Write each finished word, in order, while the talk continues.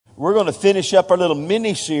we're going to finish up our little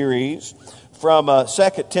mini-series from 2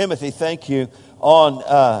 Timothy, thank you, on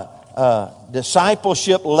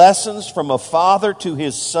discipleship lessons from a father to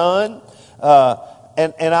his son.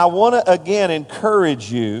 And I want to, again,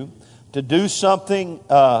 encourage you to do something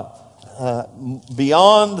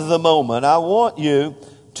beyond the moment. I want you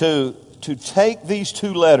to take these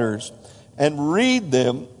two letters and read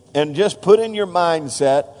them and just put in your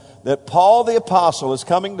mindset that Paul the Apostle is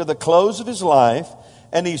coming to the close of his life,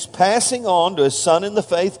 and he's passing on to his son in the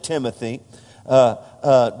faith, Timothy,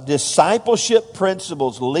 discipleship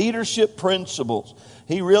principles, leadership principles.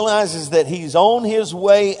 He realizes that he's on his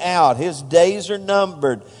way out. His days are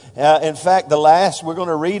numbered. In fact, we're going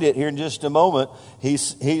to read it here in just a moment. He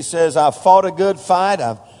says, I've fought a good fight.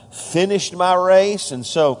 I've finished my race. And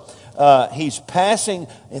so he's passing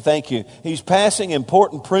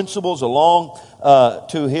important principles along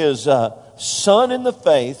to his son in the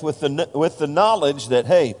faith with the knowledge that,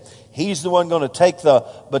 hey, he's the one going to take the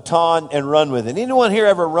baton and run with it. Anyone here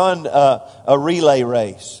ever run a relay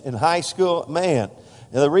race in high school? Man,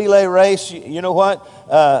 the relay race, you know what?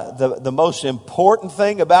 The most important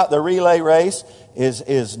thing about the relay race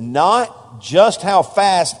is not just how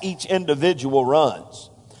fast each individual runs.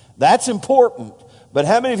 That's important. But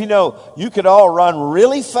how many of you know you could all run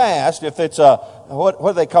really fast if it's what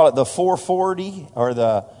do they call it, the 440 or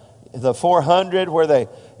the 400, where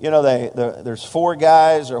there's four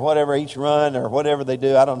guys or whatever each run or whatever they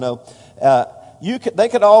do, I don't know. They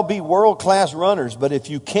could all be world-class runners, but if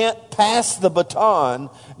you can't pass the baton,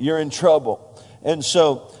 you're in trouble. And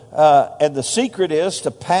so, and the secret is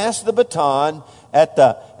to pass the baton at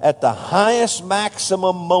the highest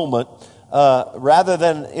maximum moment, rather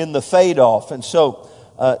than in the fade-off. And so,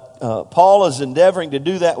 Paul is endeavoring to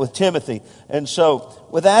do that with Timothy. And so,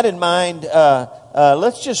 with that in mind,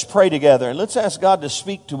 let's just pray together and let's ask God to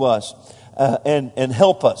speak to us and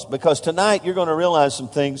help us. Because tonight you're going to realize some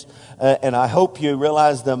things, and I hope you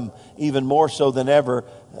realize them even more so than ever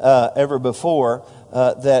before,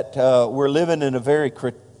 that we're living in a very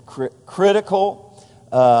critical,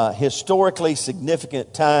 historically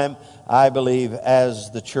significant time, I believe,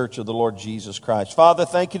 as the church of the Lord Jesus Christ. Father,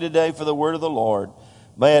 thank you today for the word of the Lord.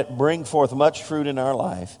 May it bring forth much fruit in our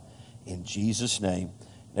life. In Jesus' name.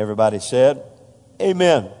 Everybody said,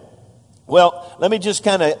 amen. Well, let me just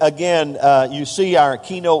kind of, again, you see our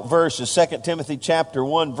keynote verse is 2 Timothy chapter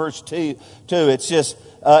 1, verse 2. It's just,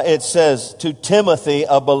 it says, to Timothy,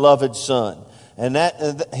 a beloved son. And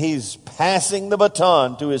that he's passing the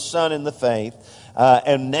baton to his son in the faith.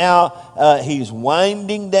 And now he's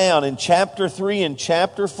winding down in chapter 3 and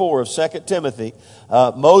chapter 4 of 2 Timothy.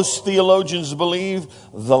 Most theologians believe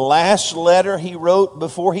the last letter he wrote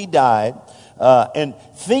before he died. And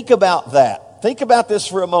think about that. Think about this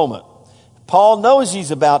for a moment. Paul knows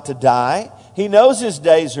he's about to die. He knows his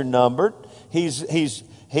days are numbered. He's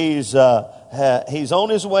on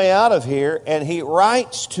his way out of here, and he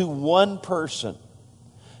writes to one person.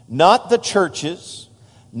 Not the churches,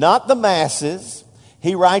 not the masses.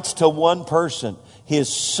 He writes to one person,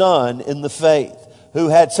 his son in the faith, who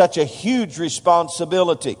had such a huge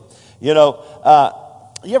responsibility. You know,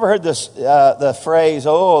 you ever heard this the phrase,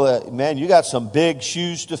 oh, man, you got some big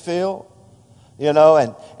shoes to fill? You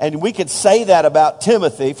know, and we could say that about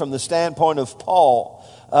Timothy from the standpoint of Paul.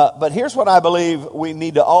 But here's what I believe we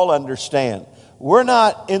need to all understand. We're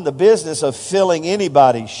not in the business of filling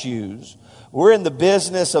anybody's shoes. We're in the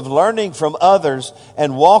business of learning from others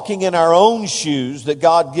and walking in our own shoes that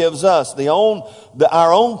God gives us,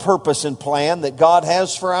 our own purpose and plan that God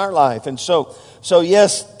has for our life. And so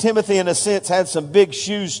yes, Timothy in a sense had some big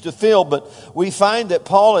shoes to fill, but we find that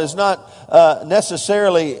Paul is not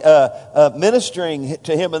necessarily ministering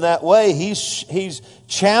to him in that way. He's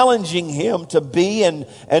challenging him to be and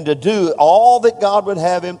to do all that God would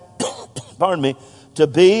have him, to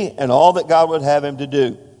be and all that God would have him to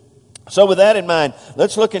do. So with that in mind,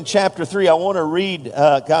 let's look in chapter 3. I want to read,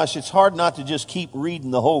 it's hard not to just keep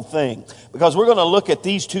reading the whole thing, because we're going to look at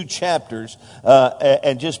these two chapters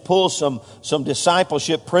and just pull some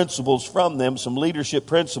discipleship principles from them, some leadership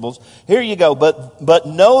principles. Here you go. But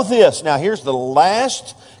know this. Now here's the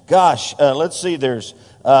last, let's see, there's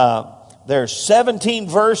 17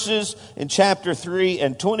 verses in chapter 3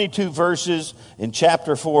 and 22 verses in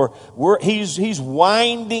chapter 4. He's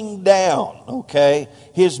winding down, okay?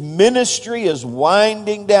 His ministry is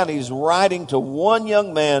winding down. He's writing to one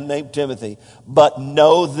young man named Timothy. But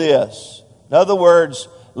know this. In other words,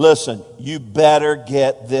 listen, you better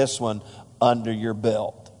get this one under your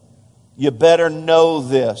belt. You better know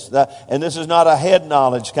this. And this is not a head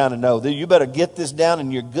knowledge kind of know. You better get this down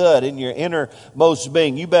in your gut, in your innermost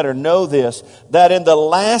being. You better know this, that in the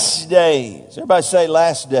last days, everybody say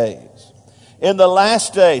last days. In the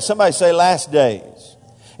last days, somebody say last days.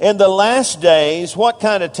 In the last days, what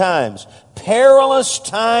kind of times? Perilous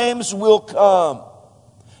times will come.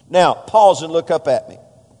 Now, pause and look up at me.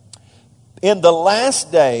 In the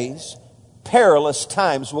last days, perilous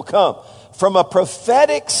times will come. From a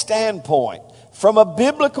prophetic standpoint, from a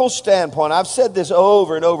biblical standpoint, I've said this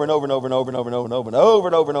over and over and over and over and over and over and over and over and over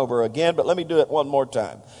and over and over again, but let me do it one more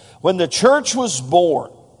time. When the church was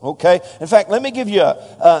born, okay? In fact, let me give you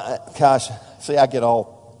I get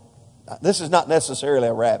all, this is not necessarily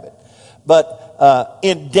a rabbit, but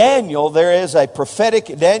in Daniel, there is a prophetic,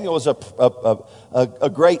 Daniel is a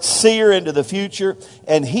great seer into the future,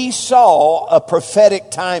 and he saw a prophetic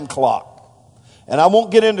time clock. And I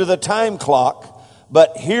won't get into the time clock,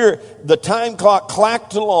 but here the time clock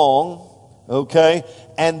clacked along, okay?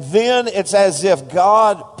 And then it's as if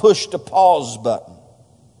God pushed a pause button.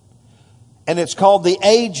 And it's called the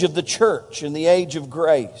age of the church and the age of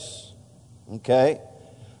grace, okay?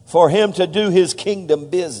 For him to do his kingdom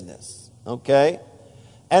business, okay?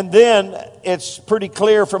 And then it's pretty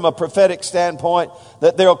clear from a prophetic standpoint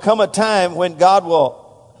that there'll come a time when God will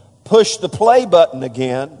push the play button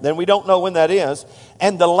again. Then we don't know when that is.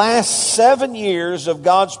 And the last 7 years of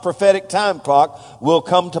God's prophetic time clock will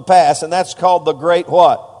come to pass. And that's called the great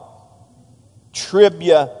what?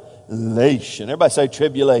 Tribulation. Everybody say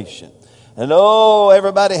tribulation. And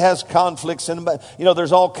everybody has conflicts, and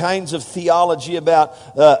there's all kinds of theology about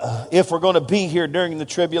if we're going to be here during the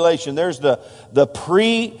tribulation. There's the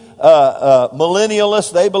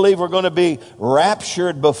millennialists. They believe we're going to be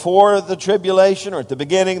raptured before the tribulation or at the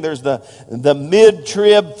beginning. There's the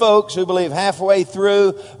mid-trib folks who believe halfway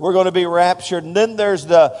through we're going to be raptured. And then there's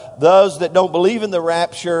those that don't believe in the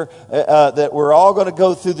rapture, that we're all going to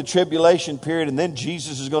go through the tribulation period and then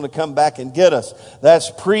Jesus is going to come back and get us. That's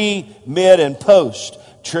pre, mid, and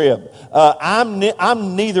post-trib.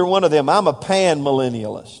 I'm neither one of them. I'm a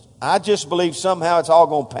pan-millennialist. I just believe somehow it's all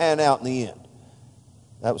going to pan out in the end.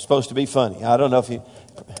 That was supposed to be funny. I don't know if you...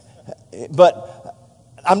 But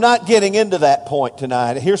I'm not getting into that point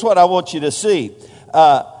tonight. Here's what I want you to see.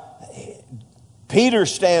 Peter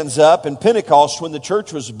stands up in Pentecost when the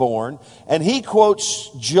church was born, and he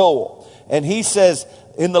quotes Joel. And he says,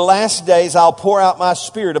 in the last days, I'll pour out my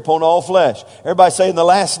spirit upon all flesh. Everybody say, in the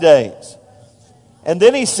last days. And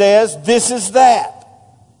then he says, this is that.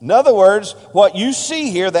 In other words, what you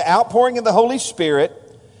see here, the outpouring of the Holy Spirit,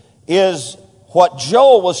 is what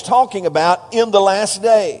Joel was talking about in the last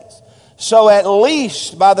days. So at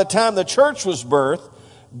least by the time the church was birthed,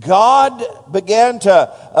 God began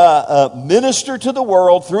to minister to the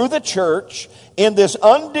world through the church in this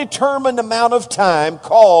undetermined amount of time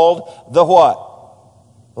called the what?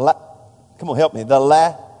 Come on, help me. The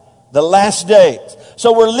last days.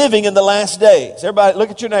 So we're living in the last days. Everybody look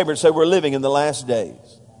at your neighbor and say, we're living in the last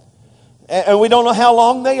days. And we don't know how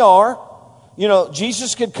long they are.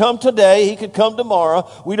 Jesus could come today. He could come tomorrow.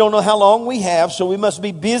 We don't know how long we have, so we must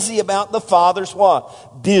be busy about the Father's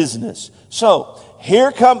what? Business. So,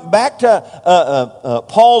 here come back to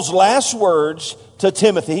Paul's last words to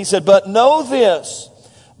Timothy. He said, but know this,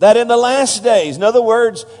 that in the last days, in other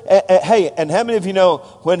words, hey, and how many of you know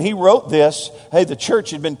when he wrote this, hey, the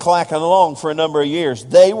church had been clacking along for a number of years.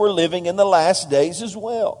 They were living in the last days as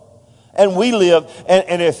well. And we live,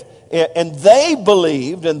 and they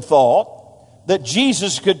believed and thought that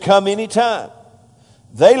Jesus could come anytime.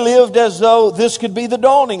 They lived as though this could be the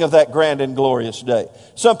dawning of that grand and glorious day.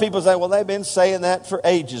 Some people say, well, they've been saying that for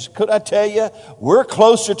ages. Could I tell you, we're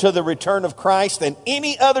closer to the return of Christ than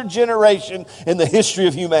any other generation in the history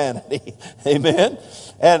of humanity. Amen?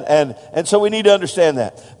 And so we need to understand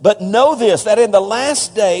that. But know this, that in the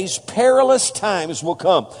last days, perilous times will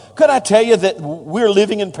come. Could I tell you that we're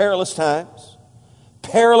living in perilous times?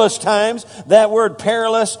 Perilous times. That word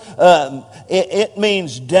perilous, it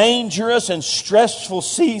means dangerous and stressful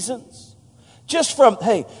seasons. Just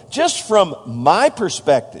from my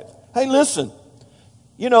perspective. Hey, listen.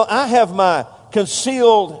 I have my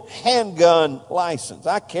concealed handgun license.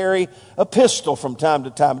 I carry a pistol from time to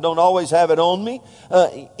time. Don't always have it on me.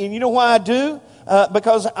 And you know why I do?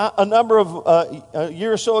 Because a number of a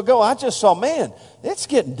year or so ago, I just saw, man, it's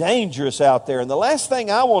getting dangerous out there. And the last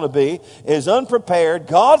thing I want to be is unprepared.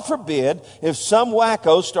 God forbid if some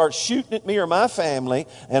wacko starts shooting at me or my family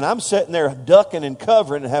and I'm sitting there ducking and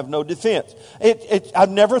covering and have no defense. I've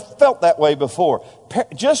never felt that way before.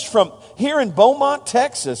 Just from here in Beaumont,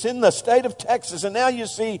 Texas, in the state of Texas, and now you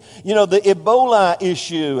see, the Ebola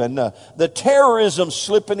issue and the terrorism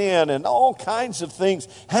slipping in and all kinds of things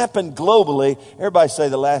happen globally. Everybody say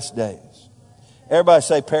the last days. Everybody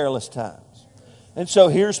say perilous times. And so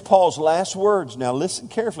here's Paul's last words. Now listen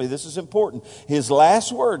carefully. This is important. His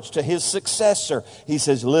last words to his successor. He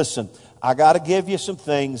says, listen, I got to give you some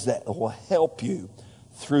things that will help you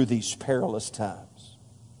through these perilous times.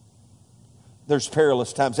 There's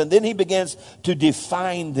perilous times. And then he begins to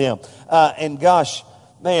define them. And gosh,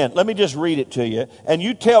 man, let me just read it to you. And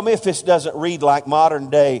you tell me if this doesn't read like modern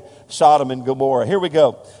day Sodom and Gomorrah. Here we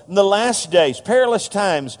go. In the last days, perilous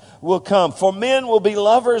times will come. For men will be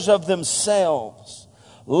lovers of themselves,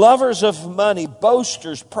 lovers of money,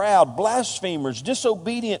 boasters, proud, blasphemers,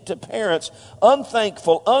 disobedient to parents,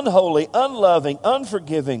 unthankful, unholy, unloving,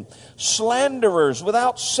 unforgiving, slanderers,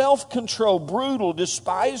 without self-control, brutal,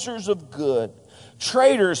 despisers of good,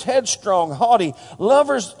 traitors, headstrong, haughty,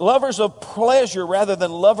 lovers of pleasure rather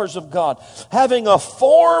than lovers of God, having a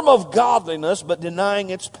form of godliness but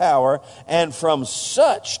denying its power, and from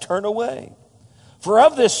such turn away. For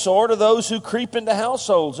of this sort are those who creep into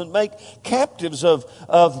households and make captives of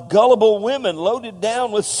gullible women, loaded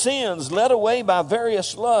down with sins, led away by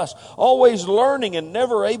various lusts, always learning and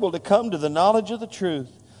never able to come to the knowledge of the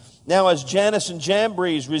truth. Now, as Jannes and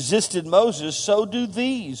Jambres resisted Moses, so do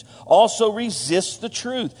these also resist the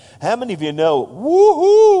truth. How many of you know,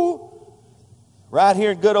 woohoo, right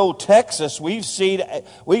here in good old Texas, we've seen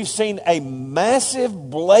a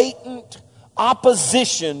massive, blatant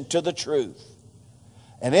opposition to the truth.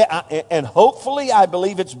 And hopefully, I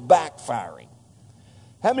believe it's backfiring.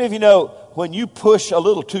 How many of you know when you push a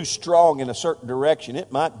little too strong in a certain direction,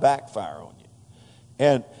 it might backfire on you?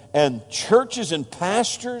 And churches and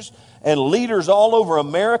pastors and leaders all over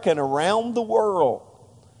America and around the world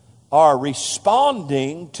are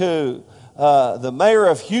responding to the mayor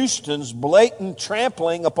of Houston's blatant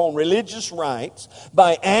trampling upon religious rights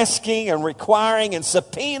by asking and requiring and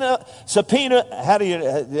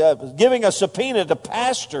giving a subpoena to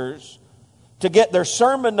pastors to get their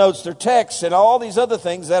sermon notes, their texts, and all these other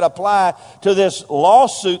things that apply to this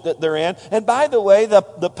lawsuit that they're in. And by the way,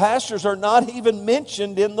 the pastors are not even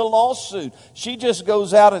mentioned in the lawsuit. She just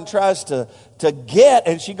goes out and tries to get,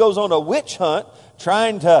 and she goes on a witch hunt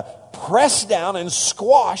trying to press down and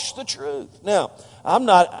squash the truth. Now,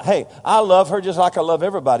 I love her just like I love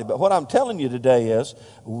everybody. But what I'm telling you today is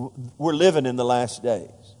we're living in the last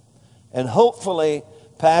days. And hopefully,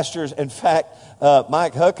 pastors, in fact,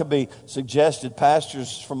 Mike Huckabee suggested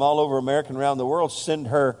pastors from all over America and around the world send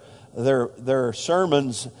her their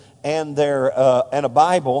sermons and and a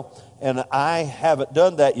Bible. And I haven't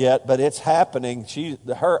done that yet, but it's happening.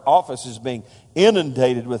 Her office is being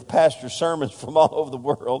inundated with pastor sermons from all over the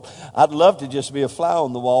world. I'd love to just be a fly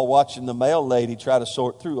on the wall watching the mail lady try to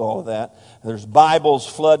sort through all of that. There's Bibles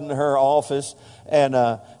flooding her office.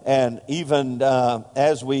 And even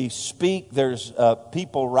as we speak, there's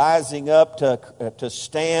people rising up to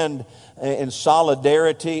stand in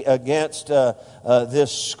solidarity against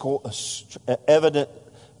this evident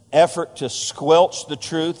effort to squelch the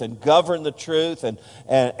truth and govern the truth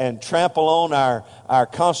and trample on our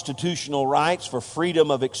constitutional rights for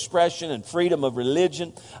freedom of expression and freedom of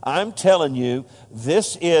religion. I'm telling you,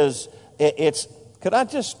 this is,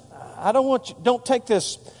 don't take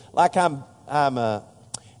this like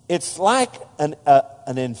it's like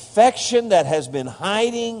an infection that has been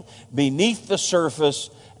hiding beneath the surface,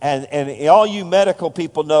 and all you medical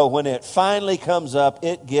people know when it finally comes up,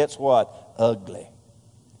 it gets what? Ugly.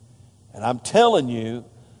 And I'm telling you,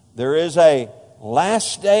 there is a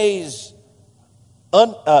last days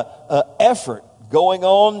effort going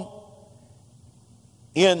on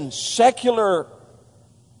in secular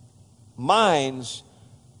minds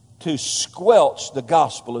to squelch the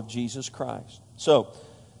gospel of Jesus Christ. So,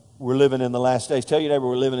 we're living in the last days. Tell your neighbor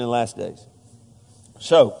we're living in the last days.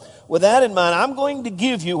 So, with that in mind, I'm going to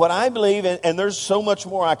give you what I believe, and there's so much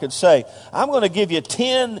more I could say. I'm going to give you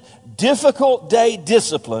 10 difficult day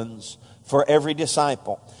disciplines for every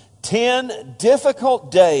disciple. 10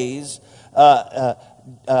 difficult days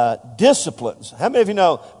disciplines. How many of you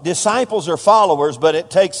know disciples are followers, but it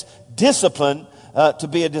takes discipline to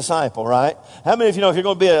be a disciple, right? How many of you know if you're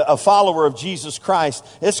going to be a follower of Jesus Christ,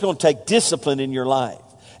 it's going to take discipline in your life?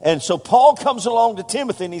 And so Paul comes along to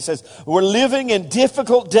Timothy and he says, we're living in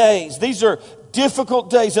difficult days. These are difficult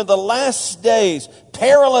days, in the last days,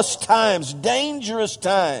 perilous times, dangerous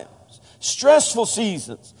times, stressful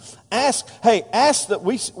seasons. Ask that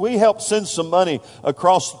we help send some money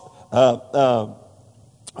across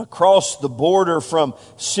the border from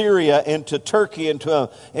Syria into Turkey,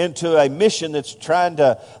 into a mission that's trying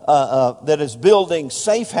to that is building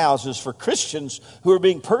safe houses for Christians who are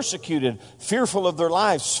being persecuted, fearful of their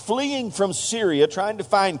lives, fleeing from Syria, trying to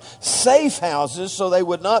find safe houses so they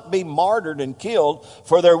would not be martyred and killed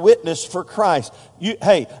for their witness for Christ.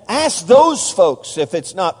 Ask those folks if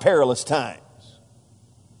it's not perilous times.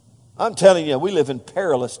 I'm telling you, we live in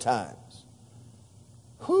perilous times.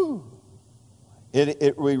 Whew.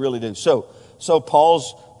 We really do. So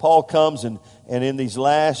Paul comes and in these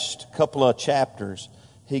last couple of chapters,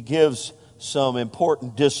 he gives some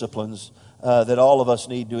important disciplines that all of us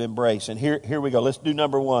need to embrace. And here we go. Let's do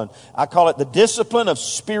number one. I call it the discipline of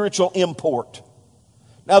spiritual import.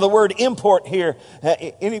 Now, the word import here,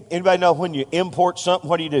 anybody know when you import something,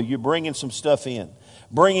 what do? You're bringing some stuff in.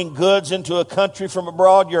 Bringing goods into a country from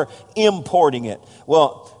abroad, you're importing it.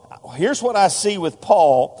 Well, here's what I see with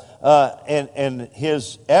Paul and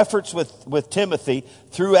his efforts with Timothy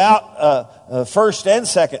throughout 1st and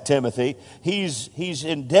 2nd Timothy. He's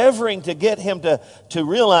endeavoring to get him to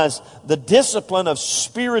realize the discipline of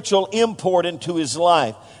spiritual import into his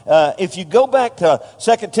life. If you go back to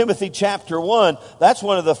 2 Timothy chapter 1, that's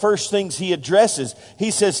one of the first things he addresses.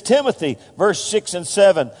 He says, Timothy, verse 6 and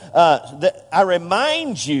 7, that I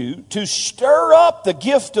remind you to stir up the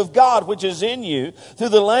gift of God which is in you through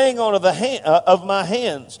the laying on of my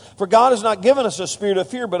hands. For God has not given us a spirit of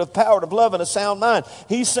fear, but of power, of love, and a sound mind.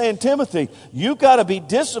 He's saying, Timothy, you've got to be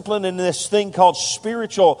disciplined in this thing called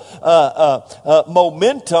spiritual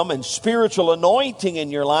momentum and spiritual anointing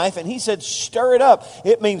in your life. And he said, stir it up.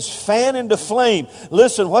 It means fan into flame.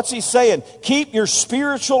 Listen, what's he saying? Keep your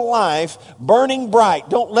spiritual life burning bright.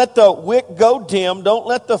 Don't let the wick go dim. Don't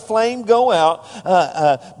let the flame go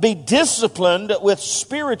out. Be disciplined with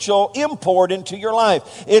spiritual import into your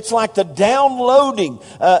life. It's like the downloading.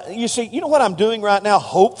 You see, you know what I'm doing right now?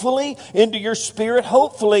 Hopefully, into your spirit,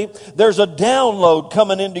 hopefully, there's a download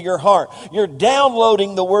coming into your heart. You're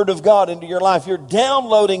downloading the Word of God into your life. You're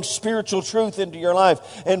downloading spiritual truth into your life.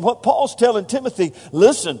 And what Paul's telling Timothy,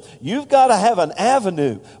 listen, you've got to have an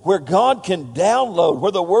avenue where God can download,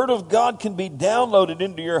 where the Word of God can be downloaded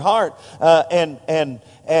into your heart and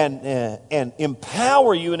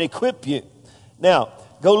empower you and equip you. Now,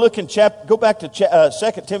 go back to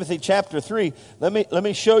 2 Timothy chapter 3. Let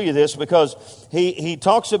me show you this, because he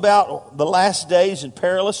talks about the last days and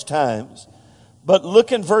perilous times. But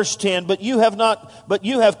look in verse 10, but you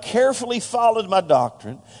have carefully followed my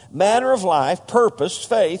doctrine, manner of life, purpose,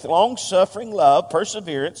 faith, long-suffering, love,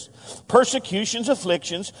 perseverance, persecutions,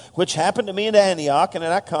 afflictions, which happened to me in Antioch and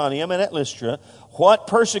at Iconium and at Lystra. What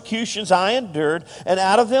persecutions I endured, and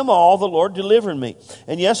out of them all the Lord delivered me.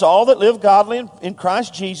 And yes, all that live godly in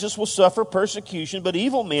Christ Jesus will suffer persecution, but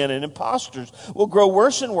evil men and impostors will grow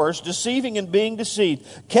worse and worse, deceiving and being deceived.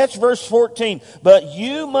 Catch verse 14. But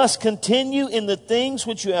you must continue in the things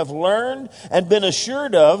which you have learned and been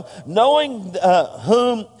assured of, knowing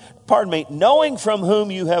from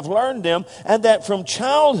whom you have learned them, and that from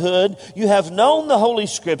childhood you have known the Holy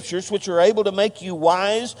Scriptures, which are able to make you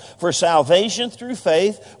wise for salvation through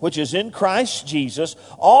faith, which is in Christ Jesus.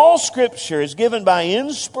 All Scripture is given by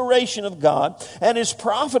inspiration of God, and is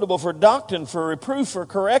profitable for doctrine, for reproof, for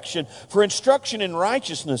correction, for instruction in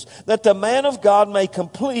righteousness, that the man of God may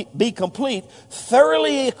be complete,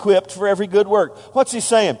 thoroughly equipped for every good work. What's he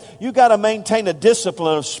saying? You've got to maintain a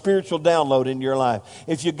discipline of spiritual download in your life.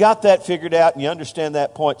 If you got that figured out and you understand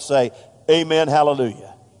that point, say amen,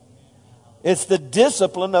 hallelujah. It's the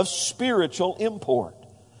discipline of spiritual import.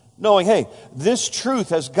 Knowing, hey, this truth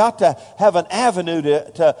has got to have an avenue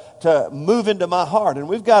to move into my heart. And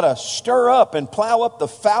we've got to stir up and plow up the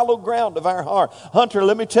fallow ground of our heart. Hunter,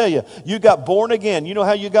 let me tell you, you got born again. You know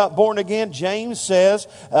how you got born again? James says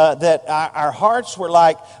that our hearts were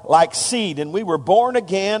like seed. And we were born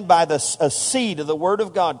again by a seed of the Word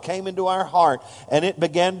of God came into our heart. And it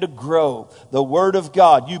began to grow. The Word of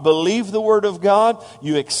God. You believed the Word of God.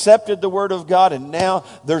 You accepted the Word of God. And now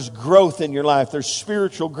there's growth in your life. There's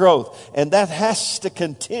spiritual growth. And that has to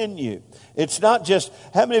continue. It's not just,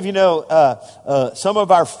 how many of you know some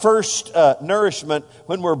of our first nourishment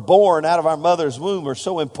when we're born out of our mother's womb are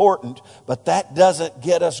so important, but that doesn't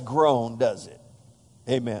get us grown, does it?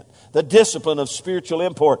 Amen. The discipline of spiritual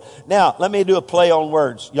import. Now, let me do a play on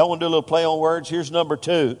words. Y'all want to do a little play on words? Here's number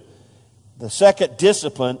 2. The second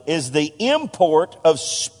discipline is the import of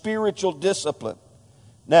spiritual discipline.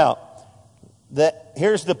 Now,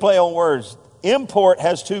 here's the play on words. Import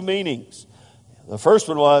has 2 meanings. The first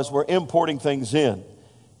one was we're importing things in.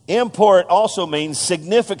 Import also means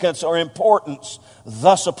significance or importance,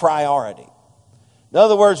 thus a priority. In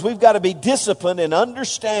other words, we've got to be disciplined in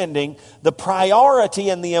understanding the priority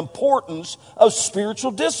and the importance of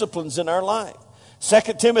spiritual disciplines in our life. 2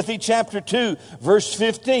 Timothy chapter 2, verse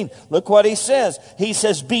 15. Look what he says. He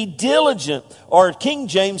says, be diligent, or King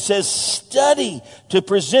James says, study to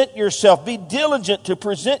present yourself. Be diligent to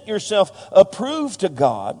present yourself approved to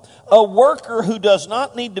God, a worker who does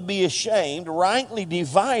not need to be ashamed, rightly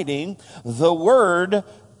dividing the word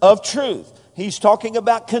of truth. He's talking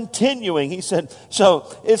about continuing. He said, so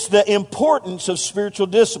it's the importance of spiritual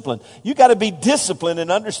discipline. You got to be disciplined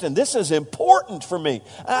and understand this is important for me.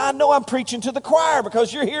 I know I'm preaching to the choir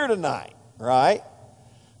because you're here tonight, right?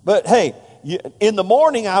 But hey, in the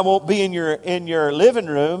morning I won't be in your living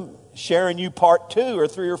room sharing you part 2 or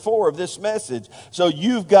 3 or 4 of this message. So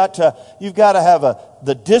you've got to have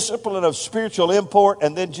the discipline of spiritual import,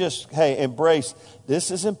 and then just, hey, embrace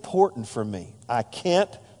this is important for me. I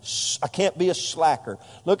can't be a slacker.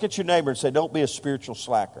 Look at your neighbor and say, don't be a spiritual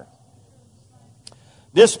slacker.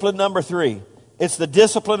 Discipline number 3, it's the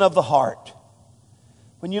discipline of the heart.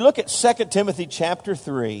 When you look at 2 Timothy chapter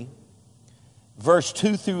 3, verse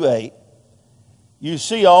 2 through 8, you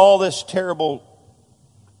see all this terrible,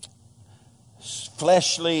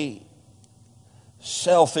 fleshly,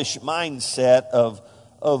 selfish mindset of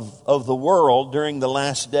the world during the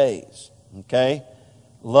last days. Okay?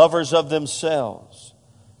 Lovers of themselves.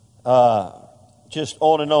 Just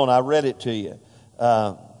on and on. I read it to you.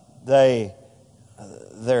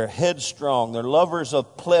 They're headstrong. They're lovers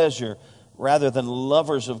of pleasure rather than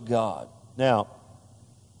lovers of God. Now,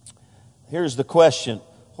 here's the question.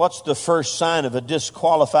 What's the first sign of a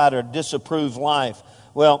disqualified or disapproved life?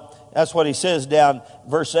 Well, that's what he says down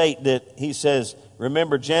verse 8, that he says,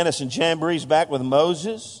 remember Jannes and Jambres back with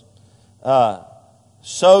Moses?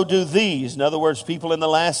 So do these. In other words, people in the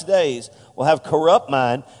last days will have corrupt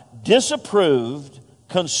mind, disapproved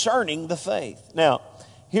concerning the faith. Now,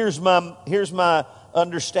 here's my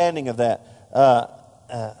understanding of that.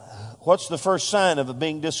 What's the first sign of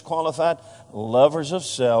being disqualified? Lovers of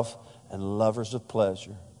self and lovers of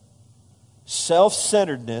pleasure.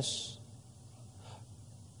 Self-centeredness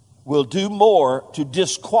will do more to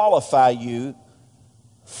disqualify you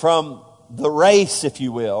from the race, if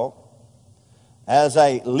you will, as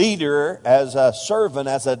a leader, as a servant,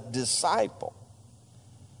 as a disciple.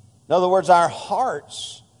 In other words, our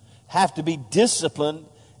hearts have to be disciplined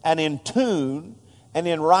and in tune and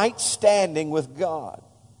in right standing with God.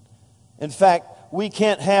 In fact, we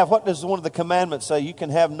can't have, what does one of the commandments say? You can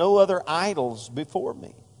have no other idols before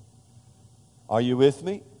me. Are you with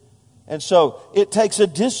me? And so it takes a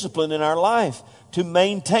discipline in our life to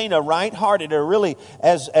maintain a right heart. And really,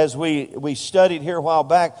 as we studied here a while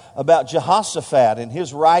back about Jehoshaphat and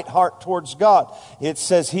his right heart towards God, it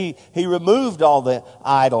says he removed all the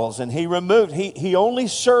idols, and he only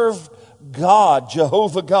served God,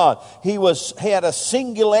 Jehovah God. He had a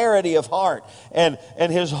singularity of heart, and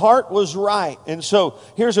his heart was right. And so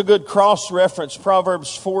here's a good cross reference, Proverbs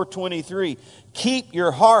 4:23. Keep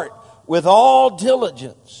your heart with all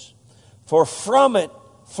diligence, for from it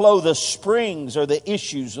flow the springs or the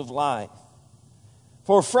issues of life.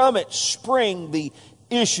 For from it spring the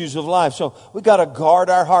issues of life. So we've got to guard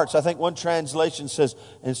our hearts. I think one translation says,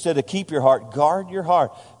 instead of keep your heart, guard your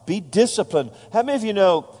heart. Be disciplined. How many of you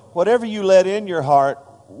know whatever you let in your heart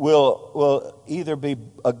will either be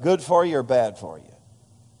a good for you or bad for you?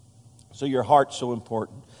 So your heart's so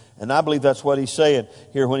important. And I believe that's what he's saying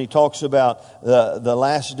here when he talks about the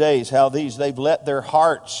last days, how they've let their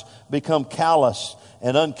hearts become callous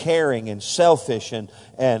and uncaring and selfish and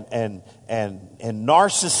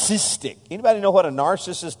narcissistic. Anybody know what a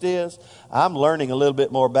narcissist is? I'm learning a little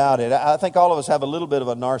bit more about it. I think all of us have a little bit of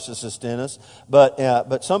a narcissist in us,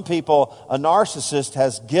 but some people, a narcissist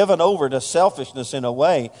has given over to selfishness in a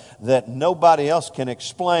way that nobody else can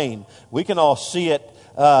explain. We can all see it,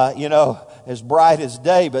 as bright as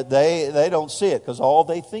day, but they don't see it because all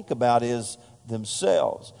they think about is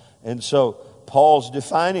themselves. And so Paul's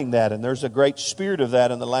defining that, and there's a great spirit of that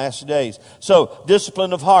in the last days. So,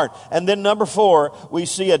 discipline of heart. And then number 4, we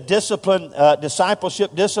see a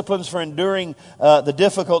discipleship disciplines for enduring the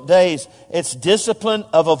difficult days. It's discipline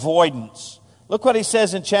of avoidance. Look what he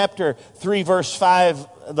says in chapter 3, verse 5,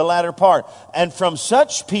 the latter part. And from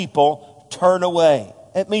such people, turn away.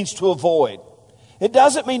 It means to avoid. It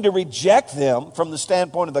doesn't mean to reject them from the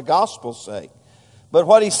standpoint of the gospel's sake. But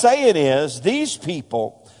what he's saying is, these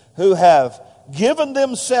people who have given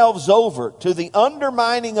themselves over to the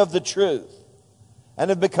undermining of the truth and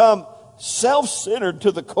have become self-centered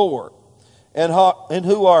to the core, and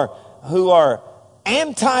who are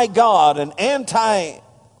anti-God and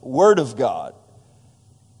anti-Word of God.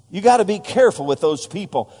 You got to be careful with those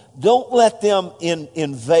people. Don't let them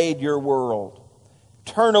invade your world.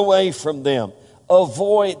 Turn away from them.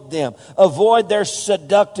 Avoid them. Avoid their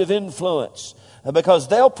seductive influence, because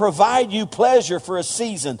they'll provide you pleasure for a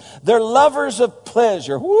season. They're lovers of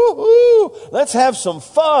pleasure. Woo-hoo! Let's have some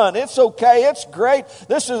fun. It's okay. It's great.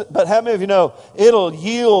 But how many of you know it'll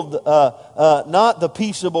yield not the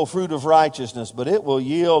peaceable fruit of righteousness, but it will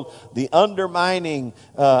yield the undermining,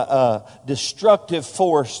 destructive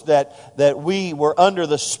force that we were under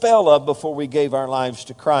the spell of before we gave our lives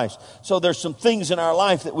to Christ. So there's some things in our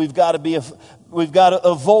life that we've got to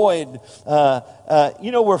avoid.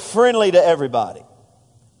 We're friendly to everybody,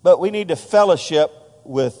 but we need to fellowship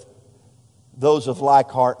with those of like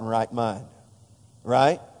heart and right mind.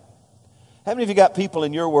 Right? How many of you got people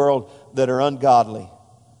in your world that are ungodly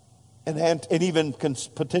and even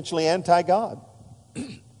potentially anti-God?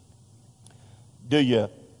 Do you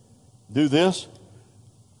do this?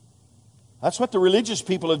 That's what the religious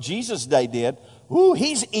people of Jesus' day did. Ooh,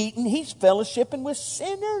 he's fellowshipping with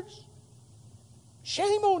sinners.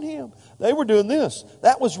 Shame on him. They were doing this.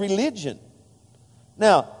 That was religion.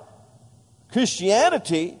 Now,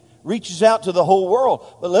 Christianity reaches out to the whole world.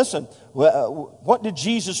 But listen, what did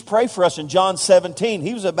Jesus pray for us in John 17?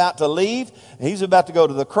 He was about to leave. He's about to go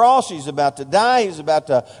to the cross. He's about to die. He's about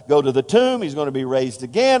to go to the tomb. He's going to be raised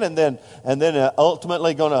again, and then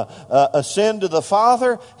ultimately going to ascend to the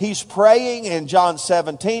Father. He's praying in John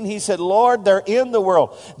 17. He said, Lord, they're in the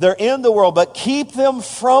world. They're in the world, but keep them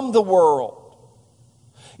from the world.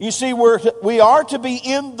 You see, we are to be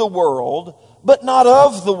in the world, but not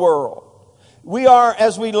of the world. We are,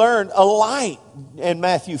 as we learned, a light in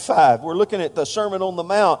Matthew 5. We're looking at the Sermon on the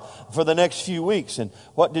Mount for the next few weeks. And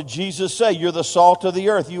what did Jesus say? You're the salt of the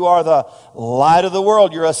earth. You are the light of the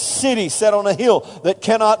world. You're a city set on a hill that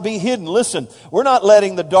cannot be hidden. Listen, we're not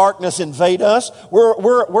letting the darkness invade us.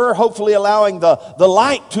 We're hopefully allowing the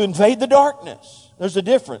light to invade the darkness. There's a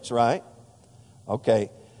difference, right? Okay.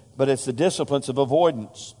 But it's the disciplines of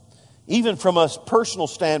avoidance. Even from a personal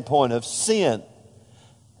standpoint of sin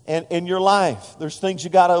and in your life, there's things you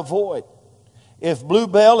got to avoid. If Blue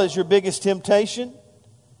Bell is your biggest temptation,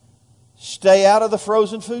 stay out of the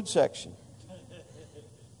frozen food section.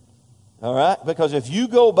 All right? Because if you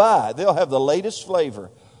go by, they'll have the latest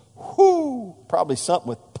flavor. Whoo! Probably something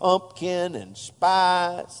with pumpkin and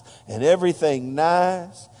spice and everything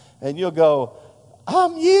nice. And you'll go,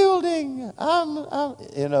 I'm yielding.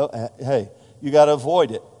 Hey, you got to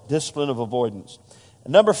avoid it. Discipline of avoidance.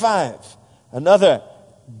 Number 5, another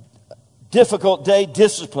difficult day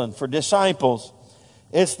discipline for disciples.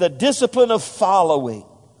 It's the discipline of following.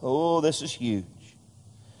 Oh, this is huge.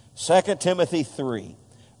 2 Timothy 3,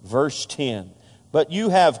 verse 10. But you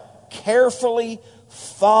have carefully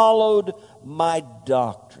followed my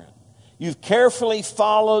doctrine. You've carefully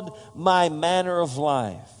followed my manner of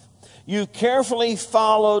life. You've carefully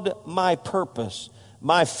followed my purpose,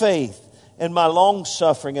 my faith, and my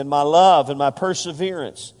long-suffering, and my love, and my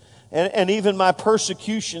perseverance, and even my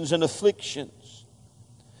persecutions and afflictions.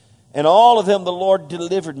 And all of them the Lord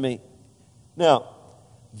delivered me. Now,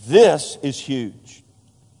 this is huge.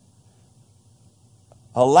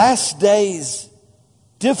 A last day's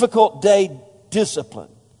difficult day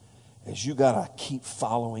discipline is you got to keep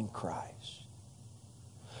following Christ.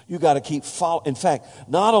 You got to keep following. In fact,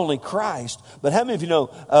 not only Christ, but how many of you know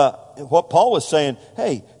what Paul was saying?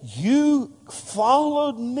 Hey, you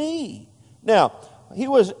followed me. Now, he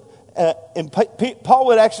was, Paul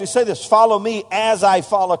would actually say this, follow me as I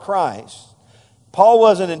follow Christ. Paul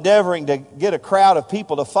wasn't endeavoring to get a crowd of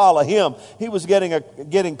people to follow him. He was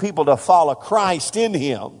getting people to follow Christ in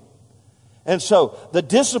him. And so the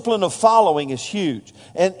discipline of following is huge.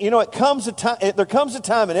 And there comes a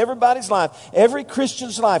time in everybody's life, every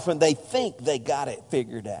Christian's life, when they think they got it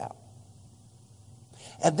figured out.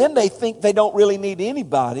 And then they think they don't really need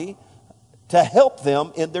anybody to help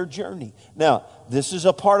them in their journey. Now, this is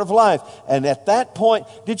a part of life. And at that point,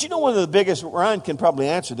 did you know one of the biggest, Ryan can probably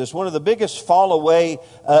answer this, one of the biggest fall away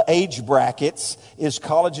age brackets is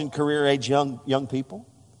college and career age young people?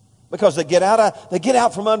 Because they get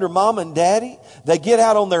out from under mom and daddy. They get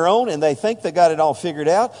out on their own and they think they got it all figured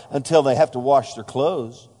out until they have to wash their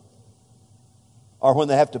clothes. Or when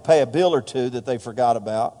they have to pay a bill or two that they forgot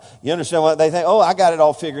about. You understand what they think? Oh, I got it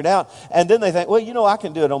all figured out. And then they think, well, I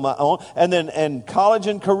can do it on my own. And college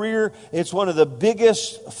and career, it's one of the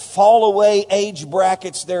biggest fall away age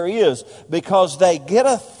brackets there is. Because they get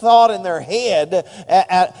a thought in their head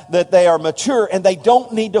that they are mature and they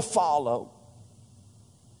don't need to follow.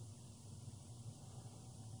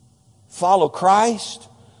 Follow Christ,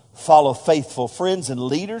 follow faithful friends and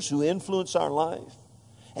leaders who influence our life,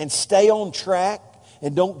 and stay on track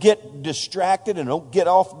and don't get distracted and don't get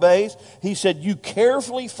off base. He said, you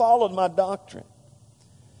carefully followed my doctrine.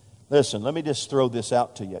 Listen, let me just throw this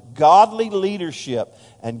out to you. Godly leadership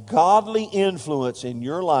and godly influence in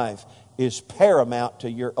your life is paramount to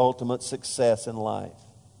your ultimate success in life.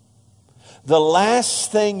 The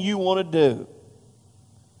last thing you want to do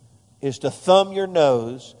is to thumb your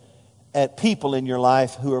nose at people in your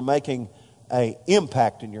life who are making an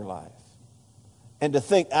impact in your life. And to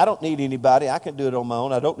think, I don't need anybody. I can do it on my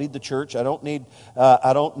own. I don't need the church. I don't need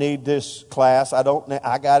this class. I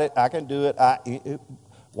got it. I can do it.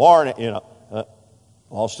 Warning,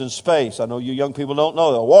 Lost in Space. I know you young people don't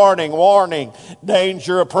know that. Warning, warning,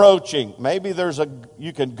 danger approaching. Maybe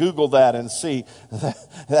you can Google that and see.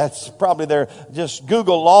 That's probably there. Just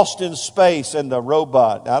Google Lost in Space and the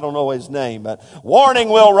robot. I don't know his name, but warning,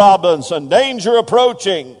 Will Robinson, danger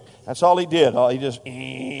approaching. That's all he did. He just,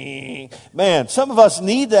 man, some of us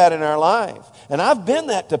need that in our life. And I've been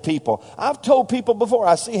that to people. I've told people before,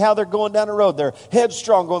 I see how they're going down the road. They're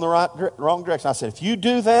headstrong, going the wrong direction. I said, if you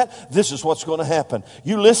do that, this is what's going to happen.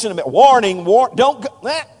 You listen to me. Warning, don't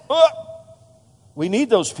go. We need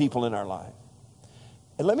those people in our life.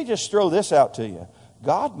 And let me just throw this out to you.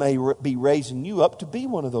 God may be raising you up to be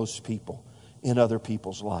one of those people in other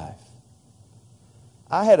people's life.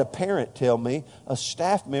 I had a parent tell me, a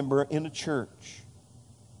staff member in a church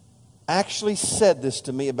actually said this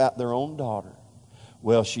to me about their own daughter.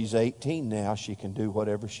 Well, she's 18 now. She can do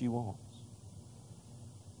whatever she wants.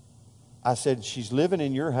 I said, she's living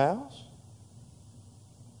in your house?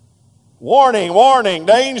 Warning, warning,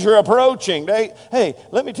 danger approaching. Hey,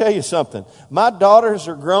 let me tell you something. My daughters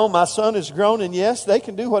are grown. My son is grown. And yes, they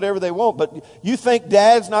can do whatever they want. But you think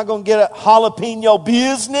dad's not going to get a jalapeno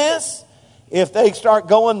business if they start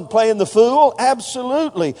going and playing the fool?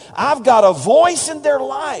 Absolutely. I've got a voice in their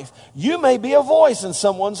life. You may be a voice in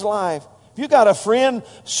someone's life. If you got a friend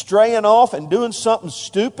straying off and doing something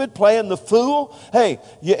stupid, playing the fool, hey,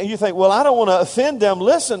 you think, well, I don't want to offend them.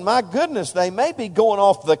 Listen, my goodness, they may be going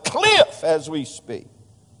off the cliff as we speak.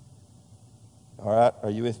 All right, are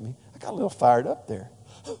you with me? I got a little fired up there.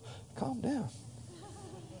 Calm down.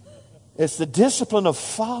 It's the discipline of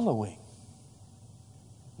following.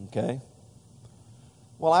 Okay?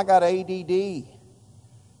 Well, I got ADD.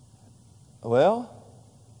 Well,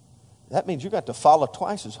 that means you got to follow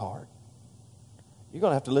twice as hard. You're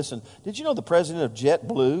going to have to listen. Did you know the president of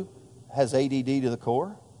JetBlue has ADD to the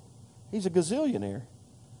core? He's a gazillionaire.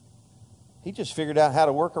 He just figured out how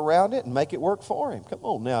to work around it and make it work for him. Come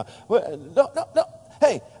on now. No.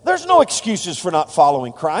 Hey, there's no excuses for not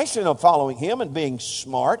following Christ and not following Him and being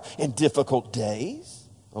smart in difficult days.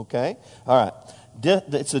 Okay? All right.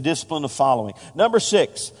 It's a discipline of following. Number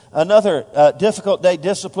 6, another difficult day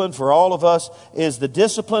discipline for all of us is the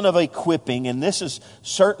discipline of equipping. And this is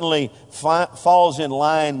certainly falls in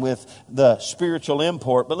line with the spiritual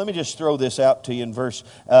import. But let me just throw this out to you in verse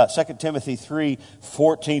 2 Timothy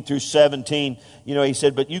 3:14 through 17. He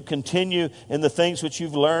said, but you continue in the things which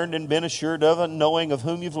you've learned and been assured of, and knowing of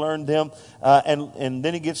whom you've learned them. And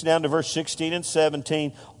then he gets down to verse 16 and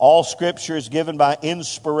 17. All Scripture is given by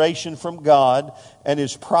inspiration from God and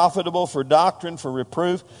is profitable for doctrine, for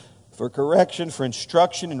reproof, for correction, for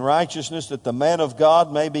instruction in righteousness, that the man of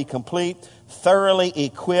God may be complete, thoroughly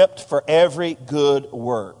equipped for every good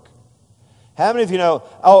work. How many of you know?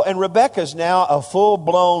 Oh, and Rebecca's now a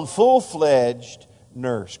full-blown, full-fledged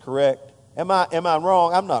nurse, correct? Am I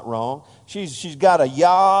wrong? I'm not wrong. She's got a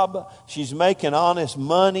job. She's making honest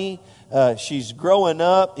money. She's growing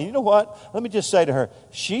up. And you know what? Let me just say to her,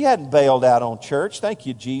 she hadn't bailed out on church. Thank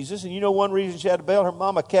you, Jesus. And you know one reason she had to bail? Her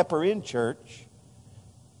mama kept her in church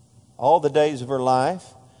all the days of her life.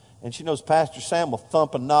 And she knows Pastor Sam will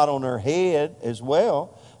thump a knot on her head as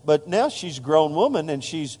well. But now she's a grown woman and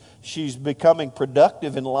she's becoming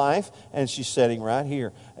productive in life, and she's sitting right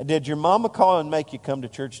here. Did your mama call and make you come to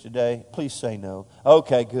church today? Please say no.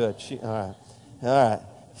 Okay, good. All right.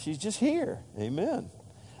 She's just here. Amen.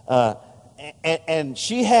 And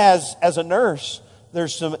she has, as a nurse,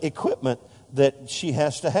 there's some equipment that she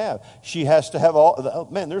has to have. She has to have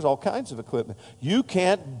there's all kinds of equipment. You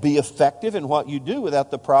can't be effective in what you do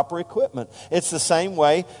without the proper equipment. It's the same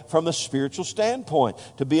way from a spiritual standpoint.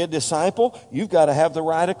 To be a disciple, you've got to have the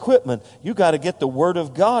right equipment. You've got to get the Word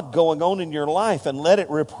of God going on in your life and let it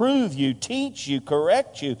reprove you, teach you,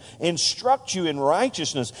 correct you, instruct you in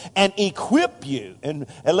righteousness, and equip you. And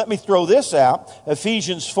let me throw this out.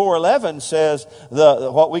 Ephesians 4:11 says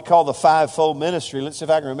what we call the fivefold ministry. Let's see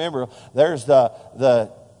if I can remember. There's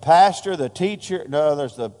the pastor, the teacher,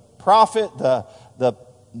 there's the prophet,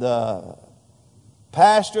 the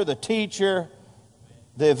pastor, the teacher,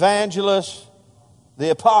 the evangelist, the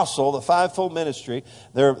apostle, the fivefold ministry.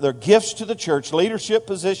 They're gifts to the church, leadership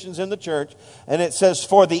positions in the church. And it says,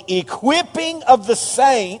 for the equipping of the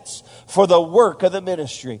saints for the work of the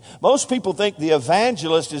ministry. Most people think the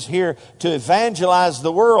evangelist is here to evangelize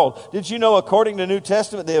the world. Did you know, according to the New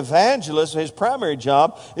Testament, the evangelist, his primary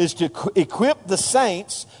job is to equip the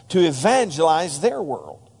saints to evangelize their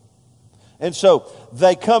world. And so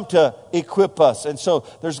they come to equip us. And so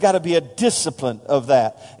there's got to be a discipline of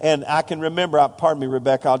that. And I can remember, pardon me,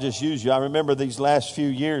 Rebecca, I'll just use you. I remember these last few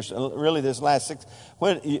years, really this last 6,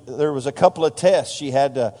 when there was a couple of tests she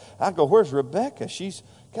had to, I go, where's Rebecca?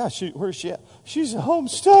 Where's she at? She's at home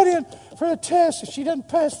studying for the test. If she doesn't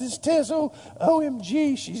pass this test,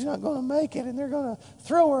 OMG, she's not going to make it. And they're going to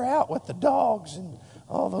throw her out with the dogs and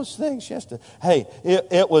all those things. She has to. Hey,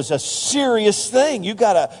 it was a serious thing. You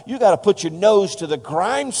gotta put your nose to the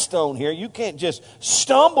grindstone here. You can't just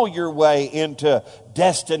stumble your way into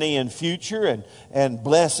destiny and future and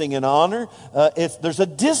blessing and honor. There's a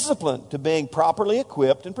discipline to being properly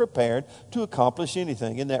equipped and prepared to accomplish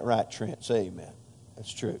anything. Isn't that right, Trent? Say amen.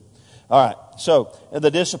 That's true. All right. So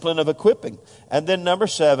the discipline of equipping, and then number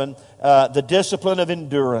 7, the discipline of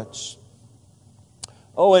endurance.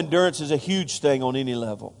 Oh, endurance is a huge thing on any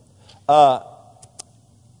level.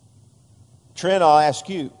 Trent, I'll ask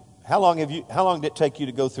you, how long did it take you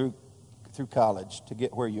to go through college to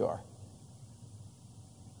get where you are?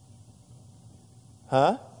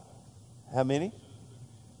 Huh? How many?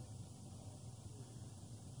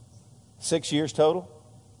 6 years total?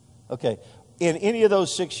 Okay. In any of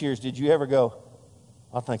those 6 years, did you ever go,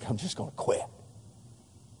 I think I'm just going to quit?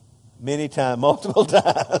 Many times, multiple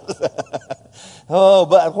times. Oh,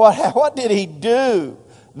 but what did he do?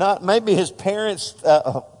 Not maybe his parents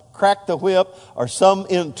cracked the whip or some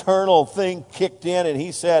internal thing kicked in and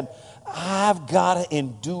he said, I've got to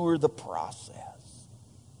endure the process.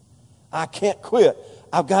 I can't quit.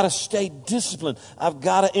 I've got to stay disciplined. I've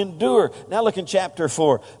got to endure. Now look in chapter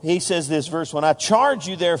 4. He says this, verse 1. I charge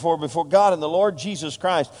you therefore before God and the Lord Jesus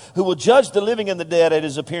Christ, who will judge the living and the dead at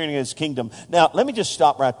his appearing in his kingdom. Now let me just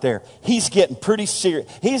stop right there. He's getting pretty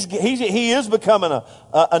serious. He is becoming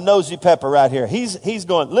a nosy pepper right here. He's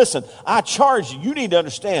going, listen, I charge you. You need to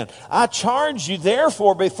understand. I charge you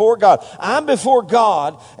therefore before God. I'm before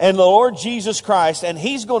God and the Lord Jesus Christ, and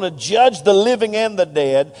he's going to judge the living and the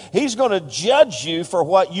dead. He's going to judge you for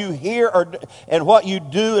what you hear and what you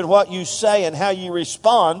do and what you say and how you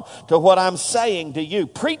respond to what I'm saying to you.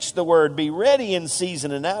 Preach the word. Be ready in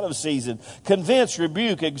season and out of season. Convince,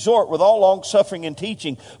 rebuke, exhort with all long suffering and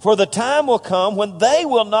teaching. For the time will come when they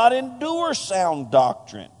will not endure sound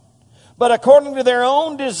doctrine, but according to their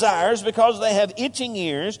own desires, because they have itching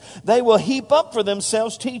ears, they will heap up for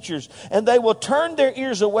themselves teachers, and they will turn their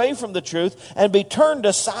ears away from the truth and be turned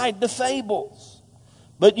aside to fables.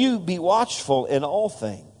 But you be watchful in all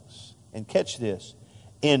things. And catch this.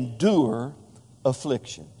 Endure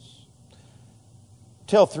afflictions.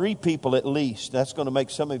 Tell 3 people at least. That's going to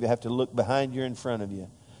make some of you have to look behind you, in front of you.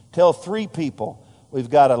 Tell 3 people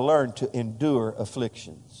we've got to learn to endure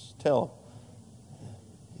afflictions. Tell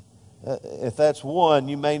them. If that's 1,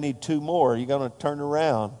 you may need 2 more. You're going to turn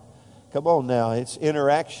around. Come on now. It's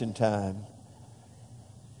interaction time.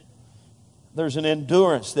 There's an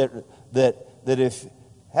endurance that if...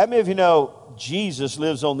 How many of you know Jesus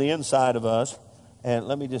lives on the inside of us? And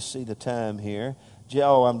let me just see the time here.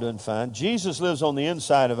 Oh, I'm doing fine. Jesus lives on the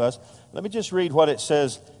inside of us. Let me just read what it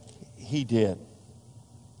says he did.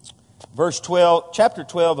 Verse 12, chapter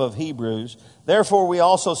 12 of Hebrews. Therefore we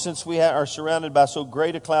also, since we are surrounded by so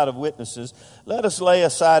great a cloud of witnesses, let us lay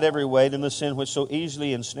aside every weight and the sin which so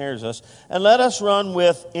easily ensnares us, and let us run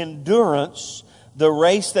with endurance the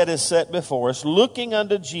race that is set before us, looking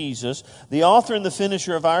unto Jesus, the author and the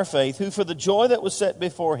finisher of our faith, who for the joy that was set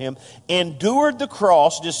before him endured the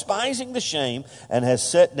cross, despising the shame, and has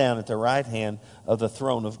sat down at the right hand of the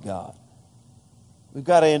throne of God. We've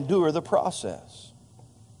got to endure the process.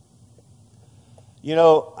 You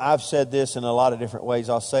know, I've said this in a lot of different ways.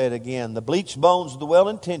 I'll say it again. The bleached bones of the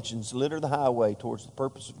well-intentions litter the highway towards the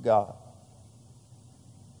purpose of God.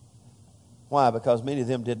 Why? Because many of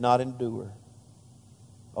them did not endure.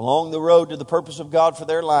 Along the road to the purpose of God for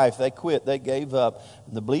their life, they quit, they gave up.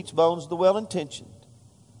 And the bleached bones of the well-intentioned,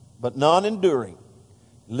 but non-enduring,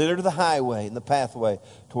 litter the highway and the pathway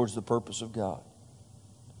towards the purpose of God.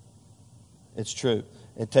 It's true.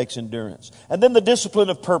 It takes endurance. And then the discipline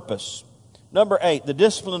of purpose. Number 8, the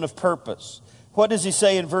discipline of purpose. What does he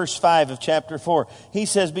say in verse 5 of chapter 4? He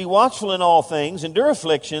says, be watchful in all things, endure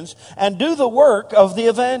afflictions, and do the work of the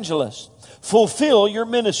evangelist. Fulfill your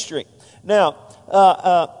ministry. Now,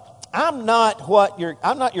 I'm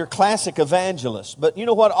not your classic evangelist, but you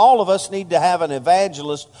know what? All of us need to have an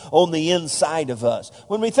evangelist on the inside of us.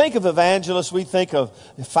 When we think of evangelists, we think of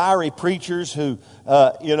fiery preachers who,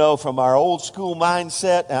 from our old school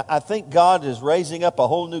mindset. I think God is raising up a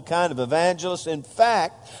whole new kind of evangelist. In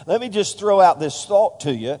fact, let me just throw out this thought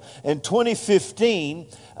to you. In 2015,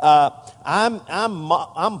 I'm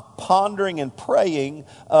pondering and praying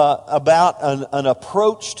about an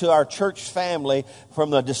approach to our church family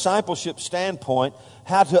from the discipleship standpoint,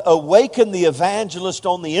 how to awaken the evangelist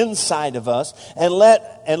on the inside of us, and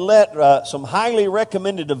let some highly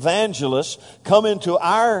recommended evangelists come into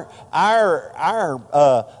our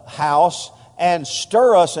house and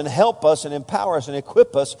stir us and help us and empower us and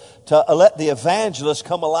equip us to let the evangelist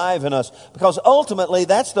come alive in us. Because ultimately,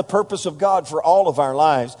 that's the purpose of God for all of our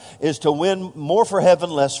lives, is to win more for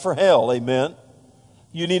heaven, less for hell. Amen?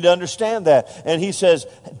 You need to understand that. And he says,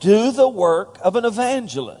 do the work of an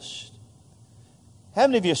evangelist. How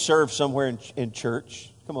many of you serve somewhere in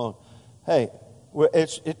church? Come on. Hey,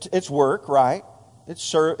 it's work, right?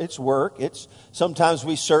 It's work. Sometimes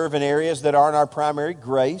we serve in areas that aren't our primary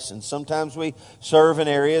grace, and sometimes we serve in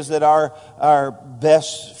areas that are our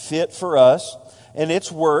best fit for us. And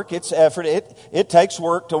it's work, it's effort. It takes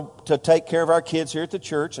work to take care of our kids here at the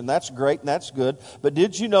church, and that's great and that's good. But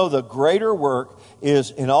did you know the greater work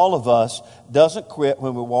is in all of us doesn't quit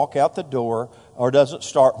when we walk out the door, or doesn't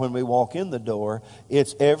start when we walk in the door.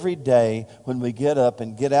 It's every day when we get up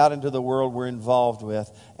and get out into the world we're involved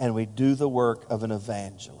with, and we do the work of an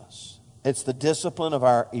evangelist. It's the discipline of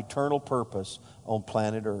our eternal purpose on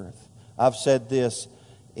planet Earth. I've said this,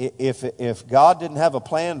 if God didn't have a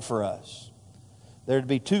plan for us, there'd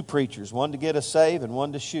be two preachers, one to get us saved and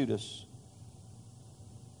one to shoot us.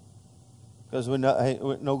 Because we're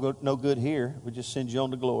no good here. We just send you on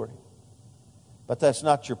to glory. But that's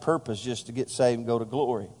not your purpose, just to get saved and go to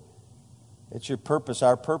glory. It's your purpose,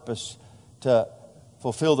 our purpose, to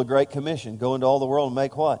fulfill the Great Commission. Go into all the world and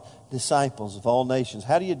make what? Disciples of all nations.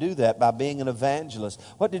 How do you do that? By being an evangelist.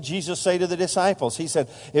 What did Jesus say to the disciples? He said,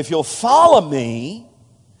 if you'll follow me,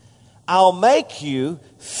 I'll make you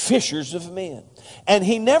fishers of men. And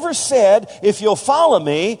he never said, if you'll follow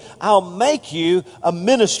me, I'll make you a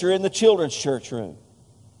minister in the children's church room.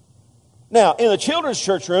 Now, in the children's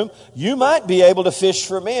church room, you might be able to fish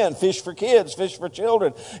for men, fish for kids, fish for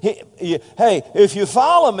children. Hey, if you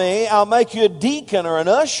follow me, I'll make you a deacon or an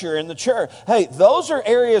usher in the church. Hey, those are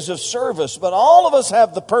areas of service, but all of us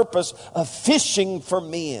have the purpose of fishing for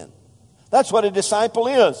men. That's what a disciple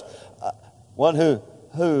is. One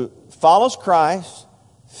who follows Christ,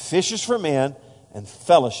 fishes for men, and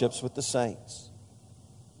fellowships with the saints.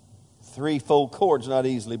 Threefold cord's not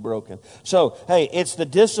easily broken. So, hey, it's the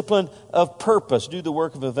discipline of purpose. Do the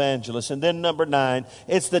work of evangelists. And then number 9,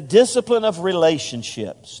 it's the discipline of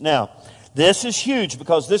relationships. Now, this is huge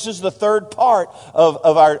because this is the third part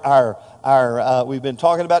of our we've been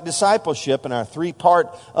talking about discipleship and our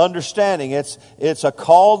 3-part understanding. It's a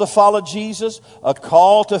call to follow Jesus, a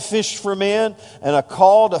call to fish for men, and a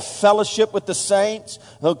call to fellowship with the saints.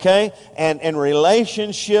 Okay? And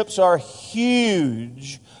relationships are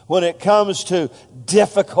huge when it comes to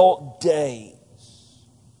difficult days.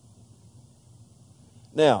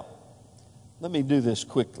 Now, let me do this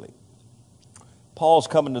quickly. Paul's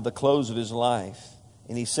coming to the close of his life,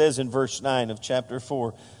 and he says in verse 9 of chapter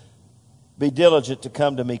 4, be diligent to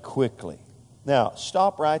come to me quickly. Now,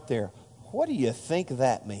 stop right there. What do you think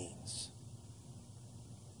that means?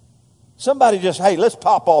 Somebody just, hey, let's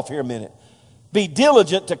pop off here a minute. Be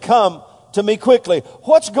diligent to come to me quickly.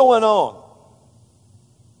 What's going on?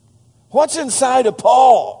 What's inside of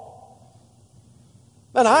Paul?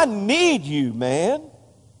 Man, I need you, man.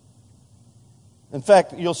 In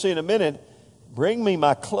fact, you'll see in a minute, bring me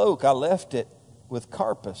my cloak. I left it with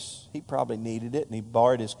Carpus. He probably needed it, and he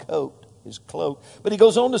borrowed his coat, his cloak. But he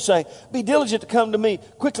goes on to say, be diligent to come to me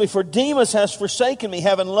quickly, for Demas has forsaken me,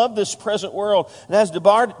 having loved this present world, and has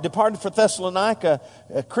departed for Thessalonica.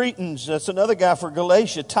 Cretans, that's another guy for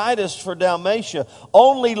Galatia. Titus for Dalmatia.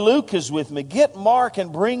 Only Luke is with me. Get Mark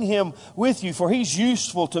and bring him with you, for he's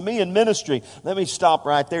useful to me in ministry. Let me stop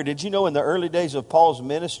right there. Did you know in the early days of Paul's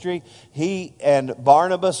ministry, he and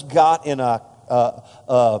Barnabas got in a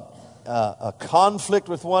conflict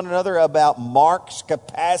with one another about Mark's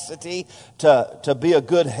capacity to be a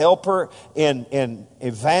good helper in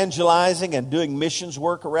evangelizing and doing missions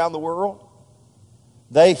work around the world?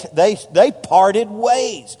 They parted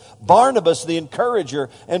ways. Barnabas, the encourager,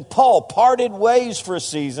 and Paul parted ways for a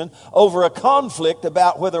season over a conflict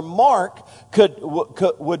about whether Mark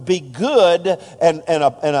would be good and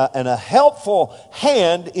a helpful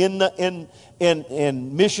hand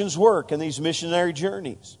in missions work and these missionary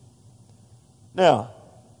journeys. Now,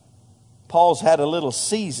 Paul's had a little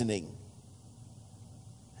seasoning.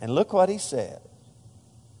 And look what he said.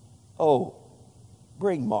 Oh,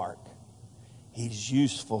 bring Mark. He's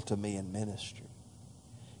useful to me in ministry.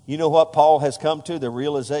 You know what Paul has come to? The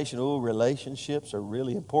realization, relationships are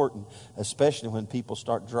really important, especially when people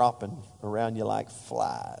start dropping around you like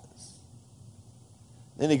flies.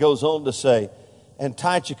 Then he goes on to say, and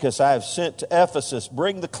Tychicus I have sent to Ephesus.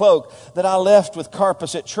 Bring the cloak that I left with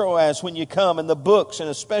Carpus at Troas when you come, and the books, and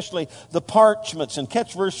especially the parchments. And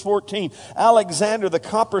catch verse 14. Alexander the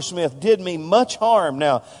coppersmith did me much harm.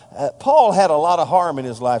 Now, Paul had a lot of harm in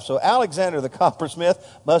his life, so Alexander the coppersmith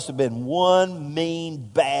must have been one mean,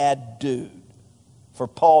 bad dude for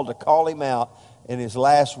Paul to call him out in his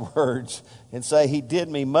last words and say, he did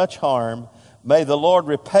me much harm. May the Lord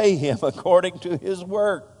repay him according to his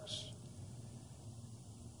works.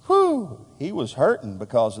 Whew, he was hurting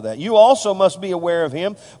because of that. You also must be aware of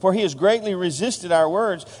him, for he has greatly resisted our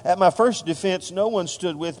words. At my first defense, no one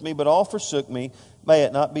stood with me, but all forsook me. May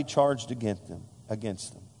it not be charged against them.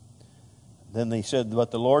 Then he said,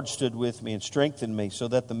 but the Lord stood with me and strengthened me, so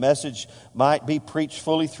that the message might be preached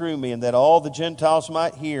fully through me, and that all the Gentiles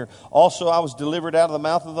might hear. Also I was delivered out of the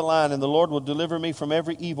mouth of the lion, and the Lord will deliver me from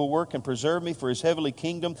every evil work and preserve me for his heavenly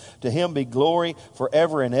kingdom. To him be glory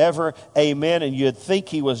forever and ever. Amen. And you'd think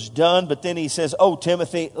he was done, but then he says, oh,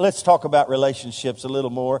 Timothy, let's talk about relationships a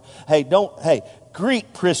little more.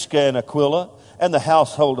 Greet Prisca and Aquila and the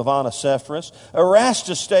household of Onesiphorus.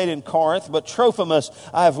 Erastus stayed in Corinth, but Trophimus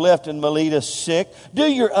I have left in Miletus sick. Do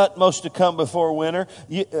your utmost to come before winter.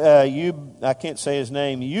 I can't say his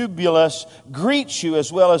name. Eubulus greets you,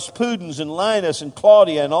 as well as Pudens and Linus and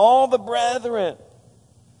Claudia and all the brethren.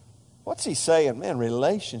 What's he saying? Man,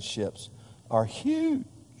 relationships are huge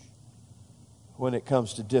when it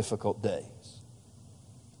comes to difficult days.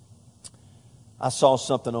 I saw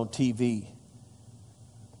something on TV.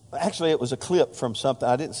 Actually, it was a clip from something.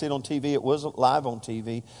 I didn't see it on TV. It wasn't live on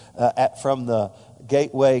TV from the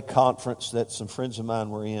Gateway conference that some friends of mine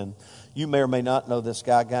were in. You may or may not know this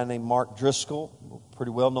guy, a guy named Mark Driscoll,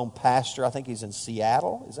 pretty well-known pastor. I think he's in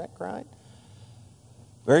Seattle. Is that right?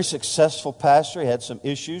 Very successful pastor. He had some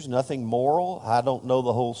issues, nothing moral. I don't know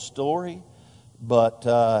the whole story, but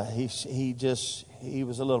he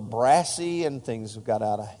was a little brassy, and things got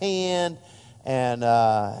out of hand, and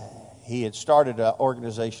he had started an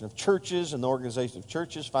organization of churches, and the organization of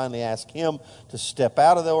churches finally asked him to step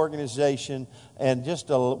out of the organization. And just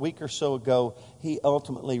a week or so ago, he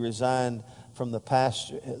ultimately resigned from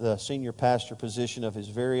the senior pastor position of his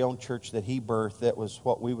very own church that he birthed. That was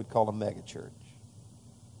what we would call a megachurch.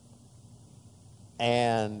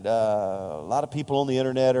 And a lot of people on the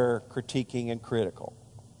internet are critiquing and critical.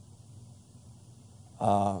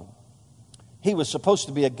 He was supposed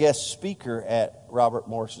to be a guest speaker at Robert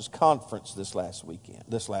Morris's conference this last week.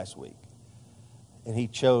 And he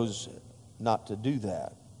chose not to do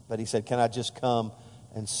that. But he said, can I just come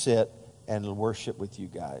and sit and worship with you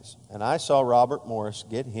guys? And I saw Robert Morris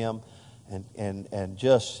get him and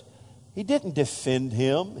just, he didn't defend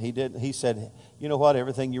him. He said, you know what,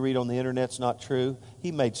 everything you read on the internet's not true.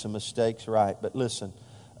 He made some mistakes, right. But listen,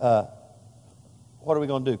 what are we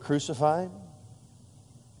going to do, crucify him?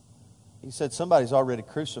 He said, somebody's already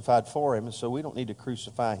crucified for him, and so we don't need to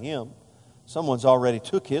crucify him. Someone's already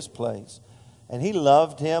took his place. And he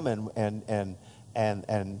loved him and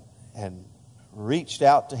reached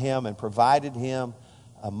out to him and provided him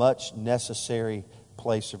a much necessary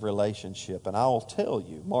place of relationship. And I will tell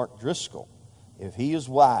you, Mark Driscoll, if he is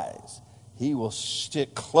wise, he will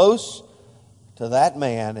stick close to that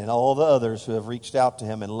man and all the others who have reached out to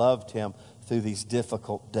him and loved him through these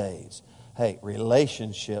difficult days. Hey,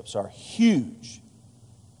 relationships are huge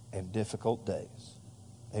in difficult days.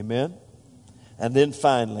 Amen? And then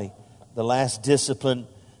finally, the last discipline,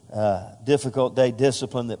 difficult day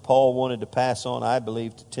discipline that Paul wanted to pass on, I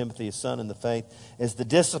believe, to Timothy, his son in the faith, is the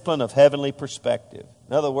discipline of heavenly perspective.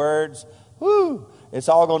 In other words, it's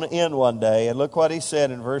all going to end one day. And look what he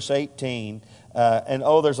said in verse 18.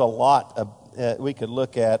 There's a lot we could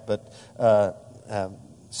look at, but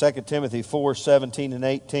 2 Timothy 4:17 and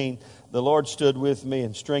 18, the Lord stood with me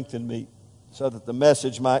and strengthened me so that the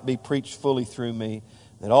message might be preached fully through me,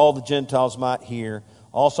 that all the Gentiles might hear.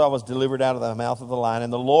 Also I was delivered out of the mouth of the lion,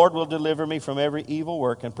 and the Lord will deliver me from every evil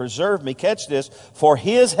work and preserve me, catch this, for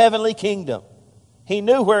his heavenly kingdom. He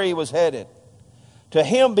knew where he was headed. To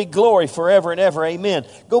Him be glory forever and ever. Amen.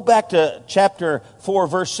 Go back to chapter 4,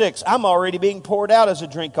 verse 6. I'm already being poured out as a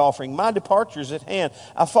drink offering. My departure is at hand.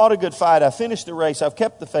 I fought a good fight. I finished the race. I've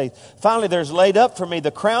kept the faith. Finally, there's laid up for me the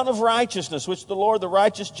crown of righteousness, which the Lord, the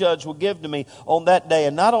righteous judge, will give to me on that day.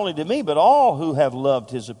 And not only to me, but all who have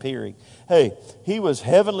loved His appearing. Hey, he was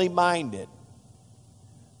heavenly minded.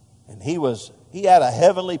 And he had a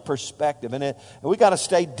heavenly perspective. And we got to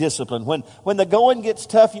stay disciplined. When the going gets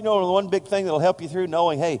tough, you know, the one big thing that'll help you through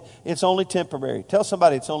knowing, hey, it's only temporary. Tell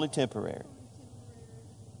somebody it's only temporary.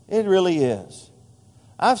 It really is.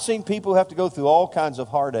 I've seen people who have to go through all kinds of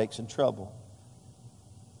heartaches and trouble.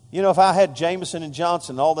 You know, if I had Jameson and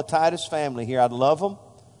Johnson, all the Titus family here, I'd love them.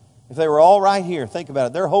 If they were all right here, think about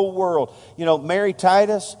it. Their whole world. You know, Mary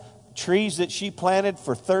Titus, trees that she planted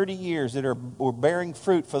for 30 years that were bearing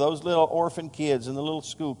fruit for those little orphan kids and the little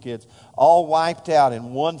school kids, all wiped out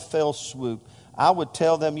in one fell swoop. I would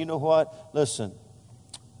tell them, you know what? Listen,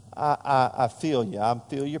 I feel you. I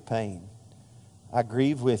feel your pain. I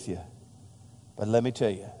grieve with you. But let me tell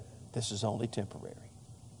you, this is only temporary.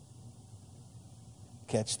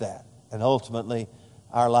 Catch that. And ultimately,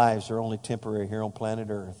 our lives are only temporary here on planet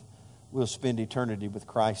Earth. We'll spend eternity with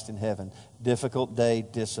Christ in heaven. Difficult day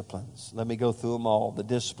disciplines. Let me go through them all. The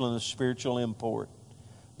discipline of spiritual import.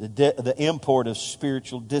 The import of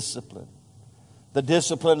spiritual discipline. The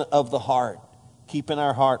discipline of the heart. Keeping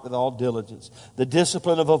our heart with all diligence. The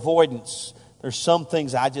discipline of avoidance. There's some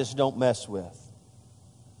things I just don't mess with.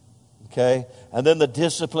 Okay? And then the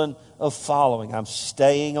discipline of following. I'm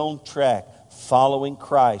staying on track. Following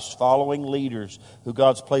Christ, following leaders who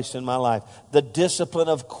God's placed in my life. The discipline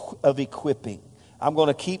of equipping. I'm going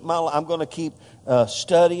to keep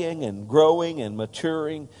studying and growing and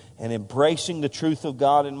maturing and embracing the truth of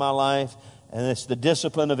God in my life. And it's the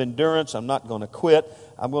discipline of endurance. I'm not going to quit.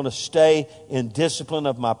 I'm going to stay in discipline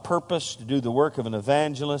of my purpose to do the work of an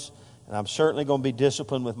evangelist. And I'm certainly going to be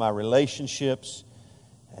disciplined with my relationships.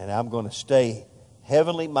 And I'm going to stay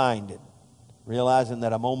heavenly minded. Realizing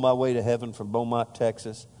that I'm on my way to heaven from Beaumont,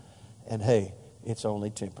 Texas. And hey, it's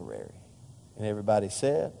only temporary. And everybody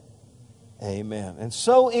said, amen. And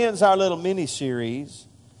so ends our little mini-series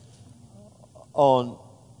on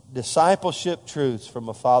discipleship truths from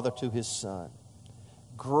a father to his son.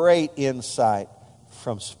 Great insight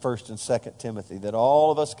from 1st and 2nd Timothy that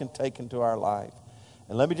all of us can take into our life.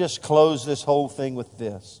 And let me just close this whole thing with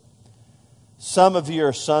this. Some of you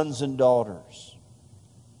are sons and daughters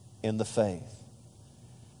in the faith.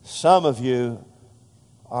 Some of you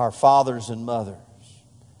are fathers and mothers.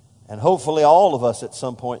 And hopefully all of us at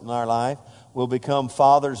some point in our life will become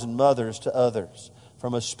fathers and mothers to others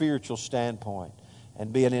from a spiritual standpoint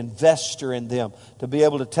and be an investor in them, to be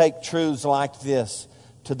able to take truths like this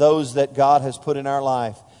to those that God has put in our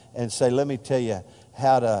life and say, let me tell you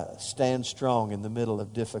how to stand strong in the middle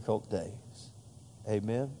of difficult days.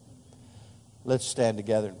 Amen. Let's stand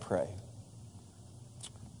together and pray.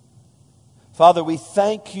 Father, we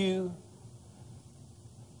thank you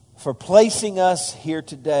for placing us here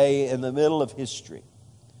today in the middle of history,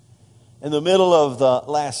 in the middle of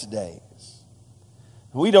the last days.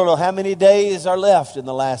 We don't know how many days are left in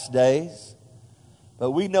the last days,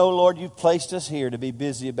 but we know, Lord, you've placed us here to be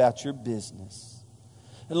busy about your business.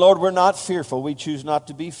 And Lord, we're not fearful. We choose not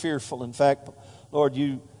to be fearful. In fact, Lord,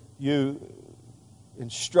 you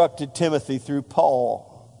instructed Timothy through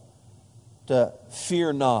Paul to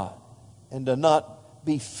fear not. And to not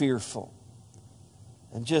be fearful.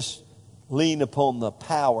 And just lean upon the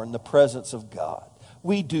power and the presence of God.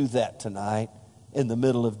 We do that tonight in the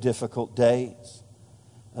middle of difficult days.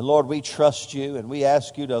 And Lord, we trust you and we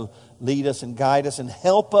ask you to lead us and guide us and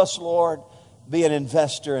help us, Lord, be an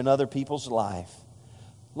investor in other people's life.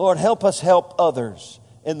 Lord, help us help others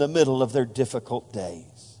in the middle of their difficult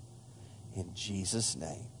days. In Jesus'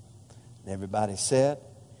 name. And everybody said,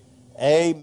 amen.